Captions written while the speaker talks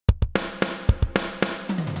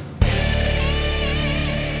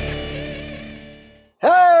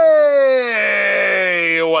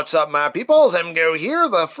what's up, my peoples? EmGo here,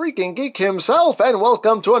 the freaking geek himself, and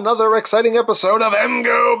welcome to another exciting episode of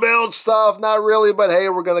EmGo Build Stuff. Not really, but hey,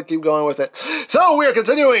 we're gonna keep going with it. So, we are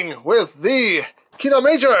continuing with the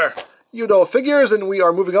Kiramager Yudo figures, and we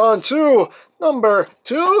are moving on to number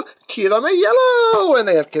 2, Kiramai Yellow. And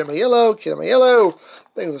they have Kiramai Yellow,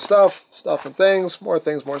 things and stuff and things, more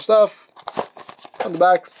stuff. On the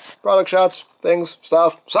back, product shots, things,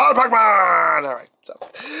 stuff, Solid Pokemon! Alright, so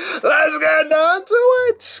let's get down to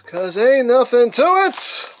it, cause ain't nothing to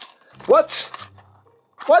it. What?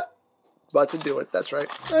 But to do it, that's right.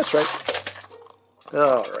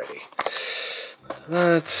 Alrighty.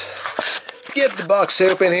 Let's get the box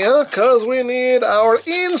open here, cause we need our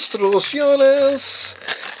instrucciones,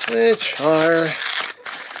 which are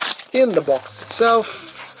in the box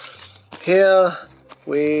itself. Here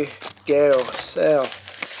we go. So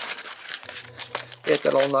get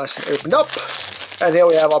that all nice and opened up. And here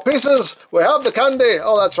we have our pieces. We have the candy.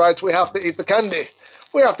 Oh, that's right. We have to eat the candy.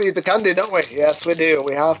 We have to eat the candy, don't we? Yes, we do.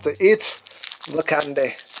 We have to eat the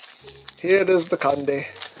candy. Here is the candy.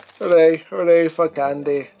 Hooray, hooray for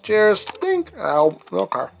candy. Cheers. Dink. Ow.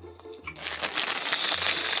 Okay.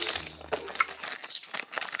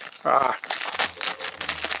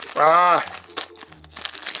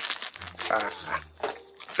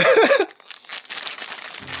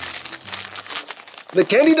 The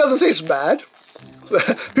candy doesn't taste bad.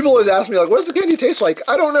 People always ask me, like, what does the candy taste like?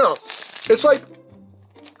 I don't know. It's like,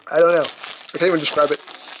 I don't know. I can't even describe it.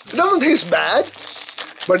 It doesn't taste bad,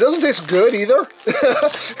 but it doesn't taste good either.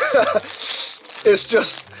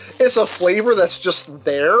 It's a flavor that's just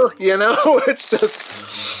there, you know? It's just,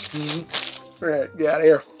 alright, get out of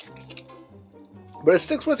here. But it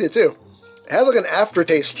sticks with you, too. It has like an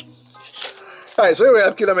aftertaste. Alright, so here we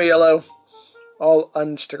have Kiramai Yellow. All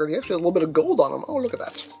unstickered. He actually has a little bit of gold on him. Oh, look at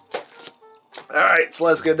that. Alright, so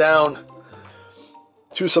let's get down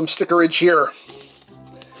to some stickerage here.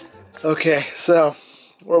 Okay, so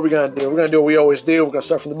what are we going to do? We're going to do what we always do. We're going to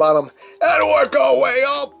start from the bottom and work our way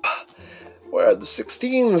up. Where are the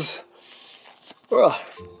 16s? Ugh.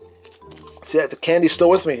 See, the candy's still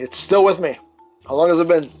with me. It's still with me. How long has it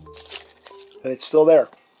been? And it's still there.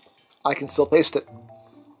 I can still taste it.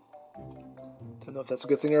 Don't know if that's a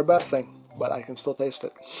good thing or a bad thing, but I can still taste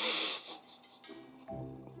it.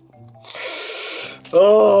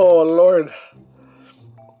 Oh, Lord.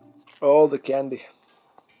 Oh, the candy.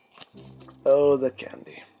 Oh, the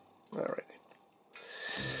candy. Alright.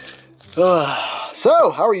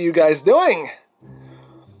 So, how are you guys doing?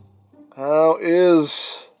 How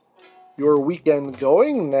is your weekend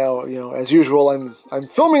going? Now, you know, as usual, I'm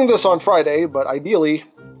filming this on Friday, but ideally,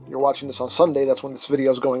 you're watching this on Sunday. That's when this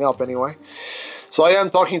video is going up anyway. So I am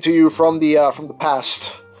talking to you from the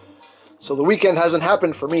past. So the weekend hasn't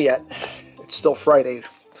happened for me yet. It's still Friday.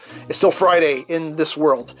 It's still Friday in this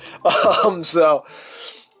world. So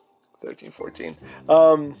 13, 14.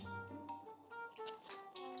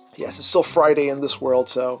 Yes, it's still Friday in this world.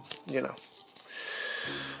 So you know,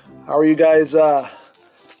 how are you guys? How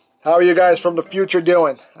are you guys from the future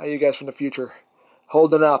doing? How are you guys from the future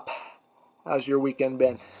holding up? How's your weekend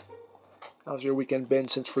been? How's your weekend been?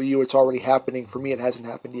 Since for you it's already happening. For me it hasn't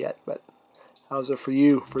happened yet. But how's it for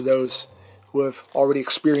you? For those who have already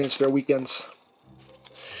experienced their weekends?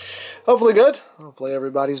 Hopefully good. Hopefully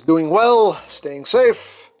everybody's doing well, staying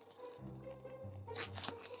safe.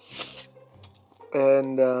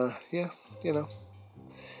 And, yeah, you know,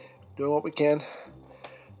 doing what we can.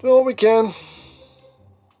 Doing what we can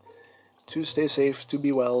to stay safe, to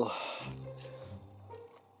be well.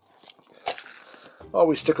 Oh,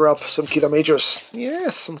 we sticker up some Kiramagers.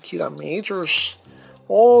 Yes, some Kiramagers.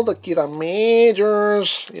 All the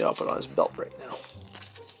Kiramagers. Yeah, I'll put on his belt right now.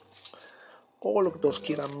 Oh, look at those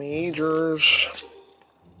Kiramagers.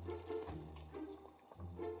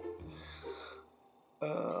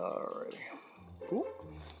 Alrighty. Ooh.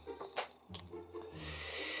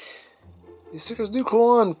 These stickers do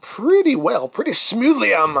go on pretty well, pretty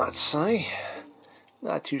smoothly, I must say.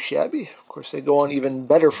 Not too shabby. Of course, they go on even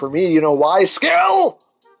better for me. You know why? Skill!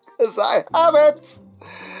 Because I have it!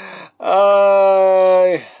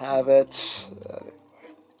 I have it.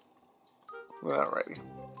 Alrighty.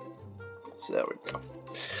 So there we go.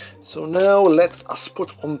 So now let us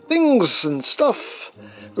put on things and stuff.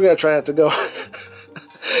 We're gonna try not to go.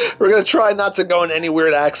 We're gonna try not to go in any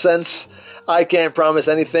weird accents. I can't promise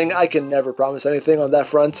anything. I can never promise anything on that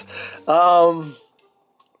front.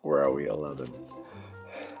 Where are we? 11.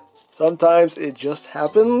 Sometimes it just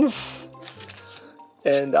happens,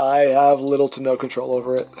 and I have little to no control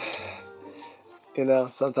over it. You know,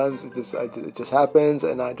 sometimes it just happens,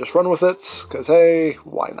 and I just run with it, because, hey,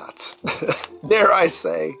 why not? Dare I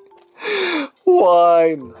say,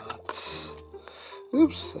 Why not?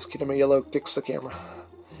 Oops, this Kiramai yellow kicks the camera.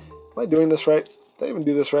 Am I doing this right? Did I even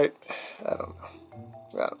do this right? I don't know.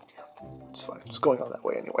 I don't care. It's fine. It's going on that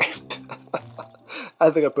way anyway. I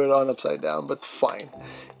think I put it on upside down, but fine.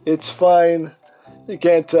 It's fine. You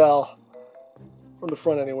can't tell. From the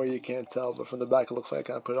front anyway, you can't tell, but from the back it looks like I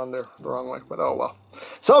kind of put it on there the wrong way, but oh well.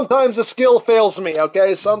 Sometimes the skill fails me,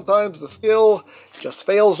 okay? Sometimes the skill just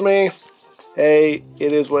fails me. Hey,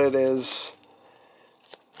 it is what it is.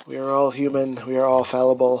 We are all human. We are all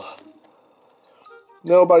fallible.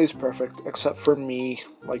 Nobody's perfect, except for me,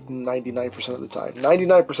 like 99% of the time.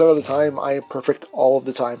 99% of the time, I am perfect all of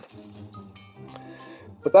the time.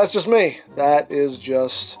 But that's just me. That is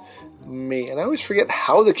just me. And I always forget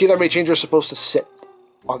how the Kiramai changer is supposed to sit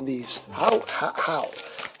on these. How?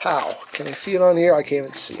 Can I see it on here? I can't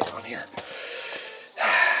even see it on here.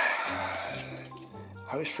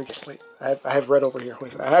 I always forget. Wait, I have red over here.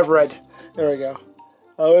 Wait, I have red. There we go.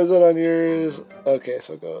 How is it on yours? Okay,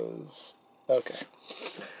 so it goes... Okay.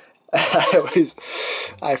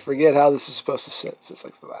 I forget how this is supposed to sit. It's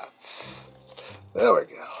like that. There we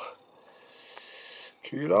go.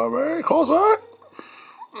 Kiramai, close it.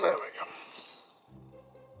 There we go.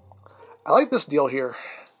 I like this deal here.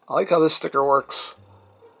 I like how this sticker works.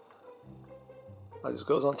 It just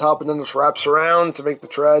goes on top and then just wraps around to make the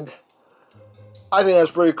tread. I think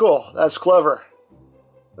that's pretty cool. That's clever.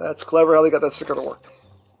 That's clever how they got that sticker to work.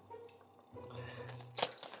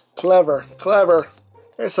 Clever, clever.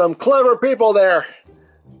 There's some clever people there.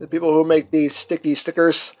 The people who make these sticky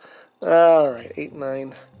stickers. Alright, 8,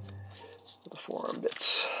 9. The forearm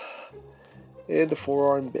bits. And the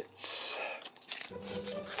forearm bits.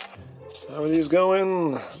 So how are these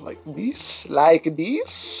going? Like this? Like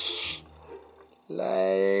this?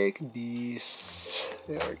 Like this.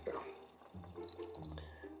 There we go.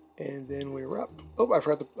 And then we wrap. Oh, I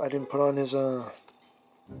forgot I didn't put on his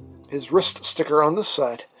wrist sticker on this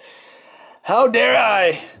side. How dare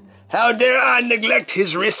I? How dare I neglect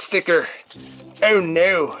his wrist sticker? Oh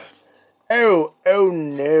no. Oh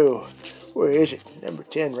no. Where is it? Number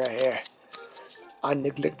 10 right here. I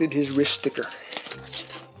neglected his wrist sticker.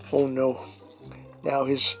 Oh no. Now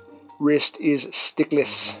his wrist is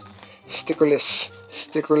stickless. Stickerless.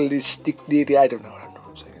 Stickerless. I don't know what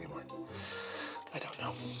I'm saying anymore. I don't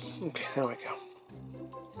know. Okay, there we go.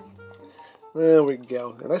 There we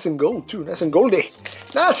go. They're nice and gold too. Nice and goldy.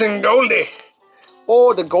 Nice and goldy.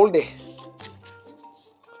 Oh, the goldy.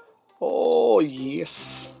 Oh,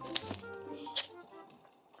 yes.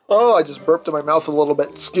 Oh, I just burped in my mouth a little bit.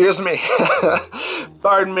 Excuse me.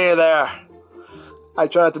 Pardon me there. I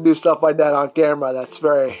try not to do stuff like that on camera. That's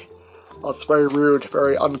very rude,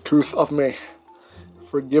 very uncouth of me.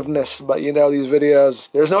 Forgiveness, but you know, these videos,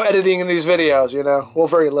 there's no editing in these videos, you know. Well,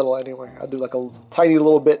 very little anyway. I do like a tiny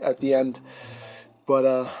little bit at the end. But,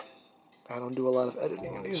 I don't do a lot of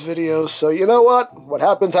editing in these videos. So, you know what? What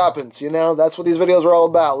happens, happens. You know, that's what these videos are all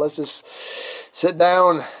about. Let's just sit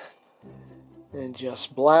down and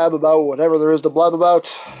just blab about whatever there is to blab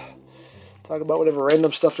about. Talk about whatever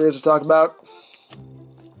random stuff there is to talk about.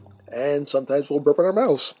 And sometimes we'll burp in our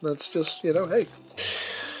mouths. That's just, you know, hey.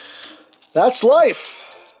 That's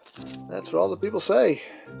life. That's what all the people say.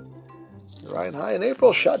 Riding high in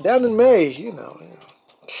April, shot down in May. You know.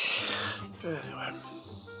 Anyway.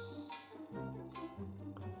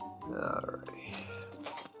 Alrighty.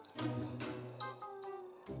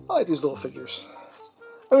 I like these little figures.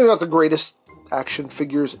 I mean, they're not the greatest action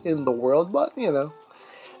figures in the world, but, you know,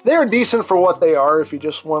 they're decent for what they are if you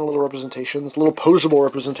just want little representations, little posable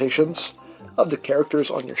representations of the characters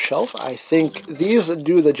on your shelf. I think these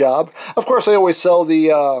do the job. Of course, I always sell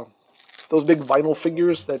the those big vinyl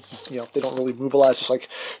figures that, you know, they don't really move a lot. It's just like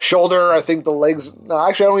shoulder. I think the legs. No,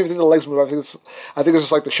 actually, I don't even think the legs move. I think it's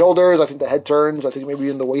just like the shoulders. I think the head turns. I think maybe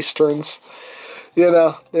even the waist turns. You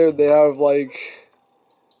know, they have like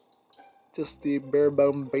just the bare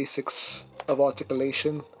bone basics of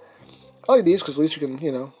articulation. I like these because at least you can,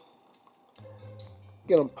 you know,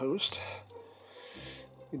 get them posed.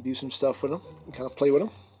 You can do some stuff with them and kind of play with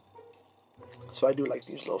them. So I do like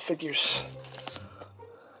these little figures.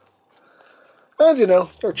 And, you know,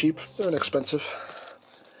 they're cheap. They're inexpensive.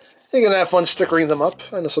 You can have fun stickering them up.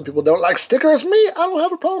 I know some people don't like stickers. Me, I don't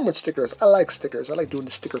have a problem with stickers. I like stickers. I like doing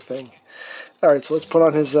the sticker thing. Alright, so let's put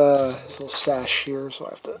on his little sash here. So I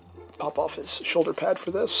have to pop off his shoulder pad for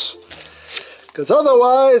this. Because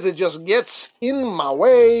otherwise, it just gets in my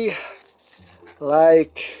way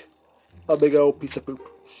like a big old piece of poop.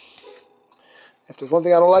 If there's one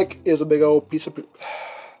thing I don't like, is a big old piece of poop.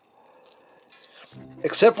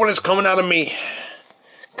 Except when it's coming out of me.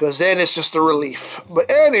 because then it's just a relief. But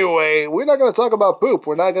anyway, we're not going to talk about poop.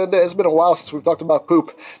 We're not going to. It's been a while since we've talked about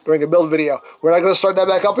poop during a build video. We're not going to start that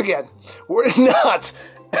back up again. We're not.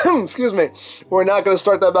 Excuse me. We're not going to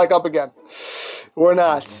start that back up again. We're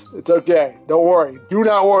not. It's okay. Don't worry. Do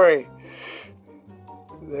not worry.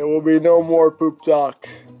 There will be no more poop talk.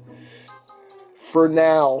 For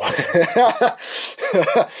now.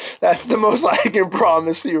 That's the most I can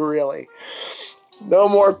promise you, really. No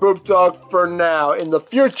more poop talk for now. In the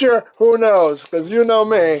future, who knows? Because you know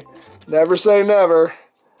me. Never say never.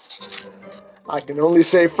 I can only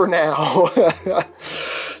say for now.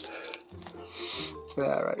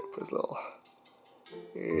 Alright, put a little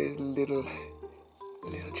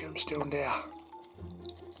gemstone there.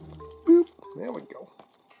 Boop. There we go.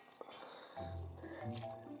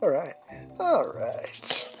 Alright.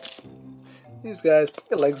 Alright. These guys, put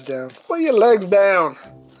your legs down. Put your legs down.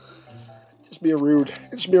 Just being rude.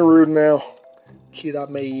 Just being rude now.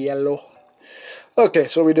 Kiramai yellow. Okay,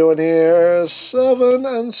 so what are we doing here? 7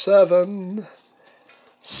 and 7.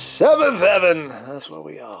 7. That's what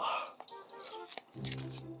we are.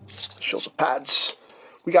 Shoulder pads.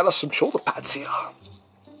 We got us some shoulder pads here.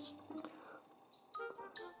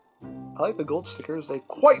 I like the gold stickers. They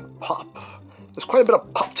quite pop. There's quite a bit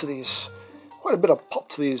of pop to these. Quite a bit of pop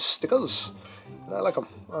to these stickers. And I like them.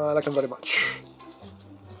 I like them very much.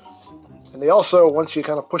 And they also, once you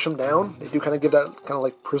kind of push them down, they do kind of give that kind of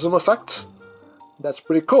like prism effect. That's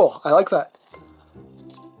pretty cool. I like that.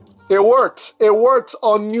 It works. It works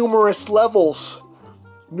on numerous levels.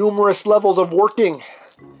 Numerous levels of working.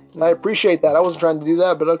 And I appreciate that. I wasn't trying to do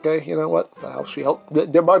that, but okay, you know what? That actually helped.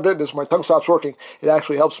 My goodness, my tongue stops working. It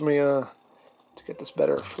actually helps me to get this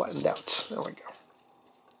better flattened out. There we go.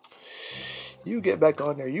 You get back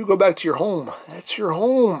on there. You go back to your home. That's your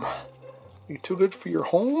home. You too good for your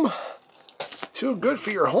home? Too good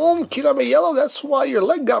for your home, Kiramai Yellow? That's why your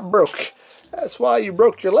leg got broke. That's why you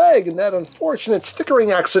broke your leg in that unfortunate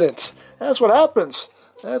stickering accident. That's what happens.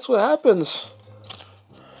 That's what happens.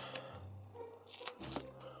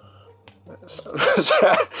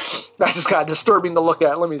 That's just kind of disturbing to look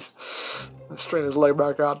at. Let me straighten his leg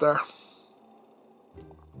back out there.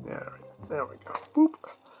 Yeah, there we go. Boop.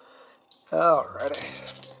 Alrighty.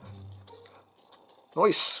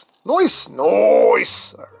 Nice. Nice.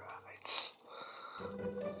 Nice. Alright.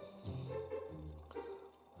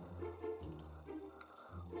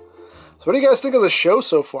 So what do you guys think of the show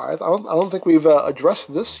so far? I don't think we've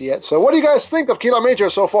addressed this yet. So what do you guys think of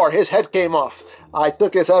Kiramager so far? His head came off. I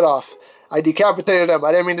took his head off. I decapitated him.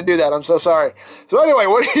 I didn't mean to do that. I'm so sorry. So anyway,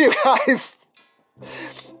 what do you guys...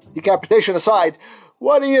 Decapitation aside,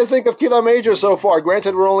 what do you think of Kiramager so far?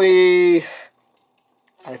 Granted, we're only...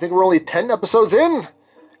 I think we're only 10 episodes in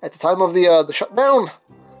at the time of the shutdown.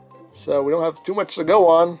 So we don't have too much to go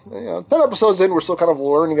on. You know, 10 episodes in, we're still kind of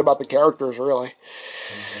learning about the characters, really.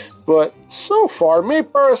 But so far, me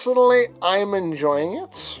personally, I'm enjoying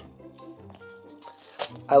it.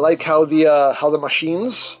 I like how the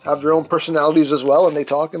machines have their own personalities as well, and they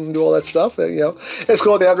talk and do all that stuff. And, you know, it's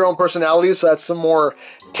cool. They have their own personalities, so that's some more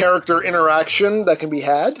character interaction that can be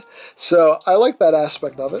had. So I like that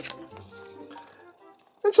aspect of it.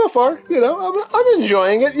 And so far, you know, I'm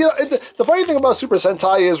enjoying it. You know, the funny thing about Super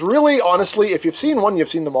Sentai is really, honestly, if you've seen one, you've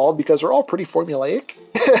seen them all, because they're all pretty formulaic.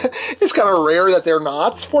 It's kind of rare that they're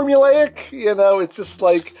not formulaic. You know, it's just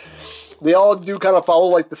like they all do kind of follow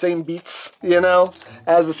like the same beats, you know,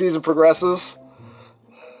 as the season progresses.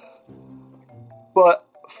 But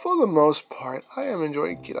for the most part, I am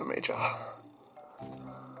enjoying Kiramager.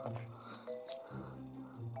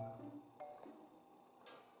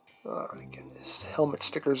 Alright, get his helmet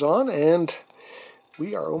stickers on, and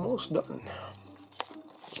we are almost done.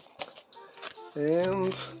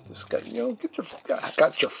 And just got, you know,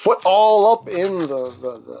 got your foot all up in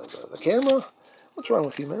the camera. What's wrong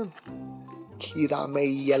with you, man?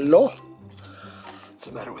 Kiramai Yellow. What's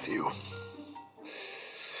the matter with you?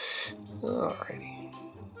 Alrighty.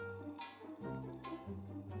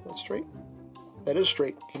 Is that straight? That is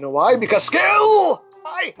straight. You know why? Because skill!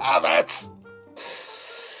 I have it!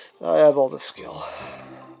 I have all the skill.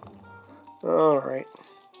 Alright.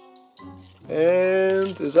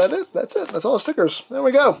 And is that it? That's it. That's all the stickers. There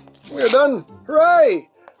we go. We are done. Hooray!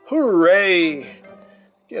 Hooray!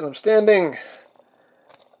 Get them standing.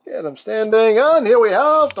 Get them standing. And here we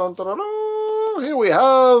have... Dun, dun, dun, dun, here we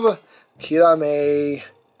have... Kiramai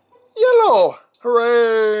Yellow!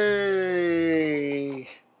 Hooray!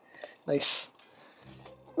 Nice.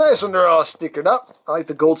 Nice when they're all stickered up. I like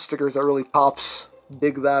the gold stickers. That really pops.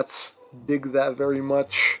 Dig that. Dig that very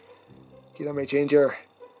much. Kiramai Changer.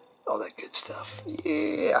 All that good stuff.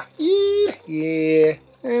 Yeah. Yeah. Yeah.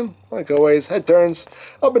 And, like always, head turns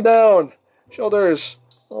up and down, shoulders,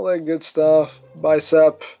 all that good stuff,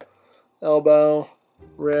 bicep, elbow,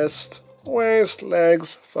 wrist, waist,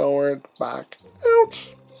 legs, forward, back, out,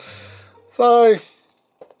 thigh,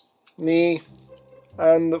 knee,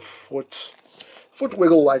 and foot. Foot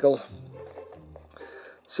wiggle waggle.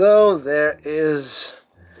 So there is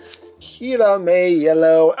Kiramai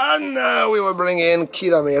Yellow, and now we will bring in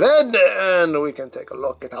Kiramai Red, and we can take a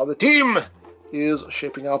look at how the team is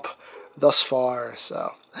shaping up thus far.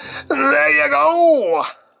 So there you go!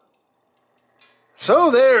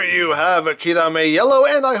 So there you have Kiramai Yellow,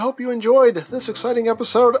 and I hope you enjoyed this exciting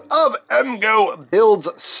episode of EmGo Builds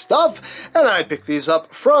Stuff. And I picked these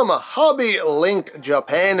up from Hobby Link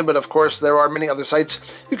Japan, but of course there are many other sites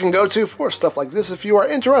you can go to for stuff like this if you are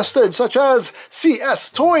interested, such as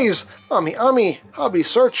CS Toys, Ami Ami, Hobby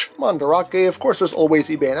Search, Mandarake, of course there's always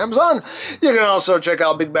eBay and Amazon. You can also check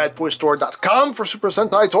out BigBadToyStore.com for Super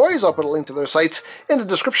Sentai toys. I'll put a link to their sites in the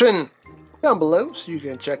description down below, so you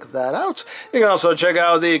can check that out. You can also check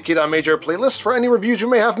out the Kiramager playlist for any reviews you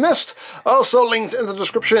may have missed, also linked in the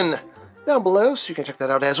description down below, so you can check that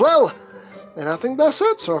out as well. And I think that's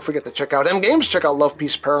it, so don't forget to check out EmGames, check out Love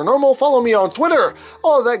Peace Paranormal, follow me on Twitter,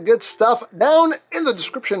 all of that good stuff down in the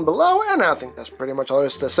description below, and I think that's pretty much all there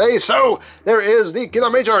is to say. So, there is the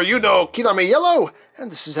Kiramager, Kiramai Yellow,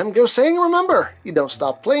 and this is EmGo saying, remember, you don't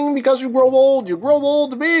stop playing because you grow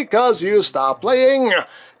old because you stop playing.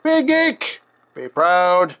 Big geek, be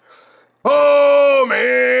proud, home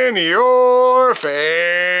in your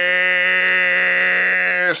face.